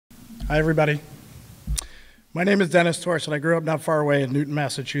Hi, everybody. My name is Dennis Tourse, and I grew up not far away in Newton,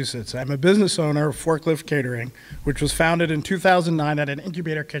 Massachusetts. I'm a business owner of Forklift Catering, which was founded in 2009 at an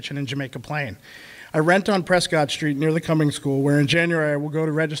incubator kitchen in Jamaica Plain. I rent on Prescott Street near the Cummings School, where in January I will go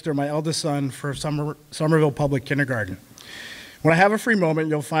to register my eldest son for Somerville Public Kindergarten. When I have a free moment,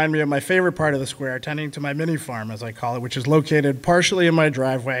 you'll find me at my favorite part of the square, tending to my mini farm, as I call it, which is located partially in my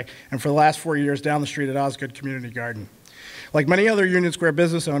driveway and for the last 4 years down the street at Osgood Community Garden. Like many other Union Square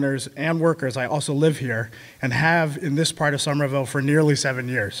business owners and workers, I also live here and have in this part of Somerville for nearly 7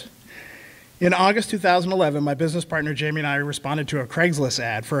 years. In August 2011, my business partner Jamie and I responded to a Craigslist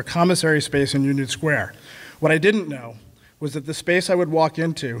ad for a commissary space in Union Square. What I didn't know was that the space I would walk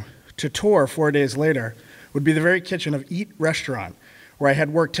into to tour 4 days later would be the very kitchen of Eat Restaurant, where I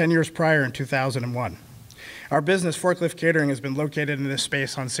had worked 10 years prior in 2001. Our business, Forklift Catering, has been located in this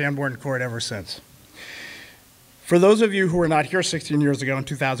space on Sanborn Court ever since. For those of you who were not here 16 years ago in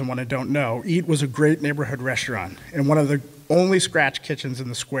 2001 and don't know, Eat was a great neighborhood restaurant and one of the only scratch kitchens in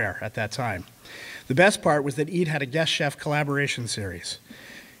the square at that time. The best part was that Eat had a guest chef collaboration series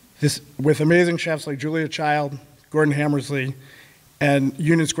with amazing chefs like Julia Child, Gordon Hammersley, and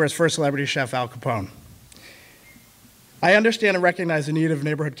Union Square's first celebrity chef, Al Capone. I understand and recognize the need of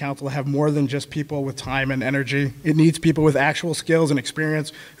neighborhood council to have more than just people with time and energy. It needs people with actual skills and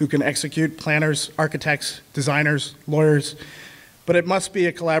experience who can execute: planners, architects, designers, lawyers. But it must be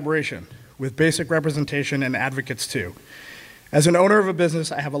a collaboration with basic representation and advocates too. As an owner of a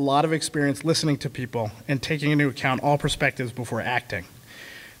business, I have a lot of experience listening to people and taking into account all perspectives before acting.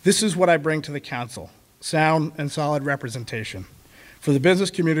 This is what I bring to the council: sound and solid representation for the business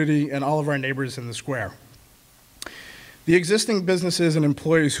community and all of our neighbors in the square. The existing businesses and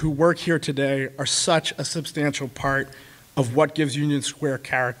employees who work here today are such a substantial part of what gives Union Square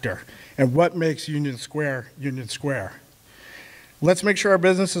character and what makes Union Square Union Square. Let's make sure our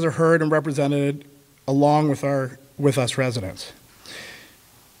businesses are heard and represented along with us residents.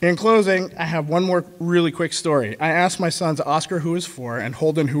 In closing, I have one more really quick story. I asked my sons, Oscar, who is 4, and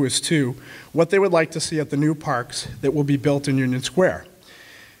Holden, who is 2, what they would like to see at the new parks that will be built in Union Square.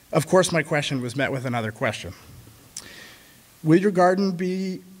 Of course, my question was met with another question. Will your garden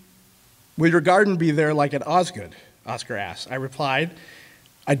be there like at Osgood? Oscar asked. I replied,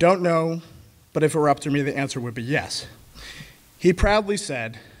 I don't know, but if it were up to me, the answer would be yes. He proudly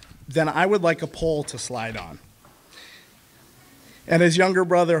said, then I would like a pole to slide on. And his younger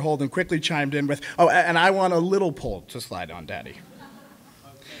brother, Holden, quickly chimed in with, oh, and I want a little pole to slide on, Daddy.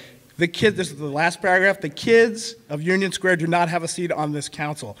 The kids, this is the last paragraph, the kids of Union Square do not have a seat on this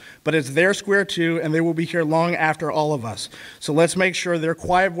council, but it's their square too, and they will be here long after all of us. So let's make sure their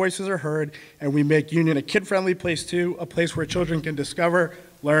quiet voices are heard, and we make Union a kid-friendly place too, a place where children can discover,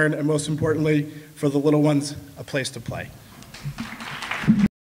 learn, and most importantly, for the little ones, a place to play.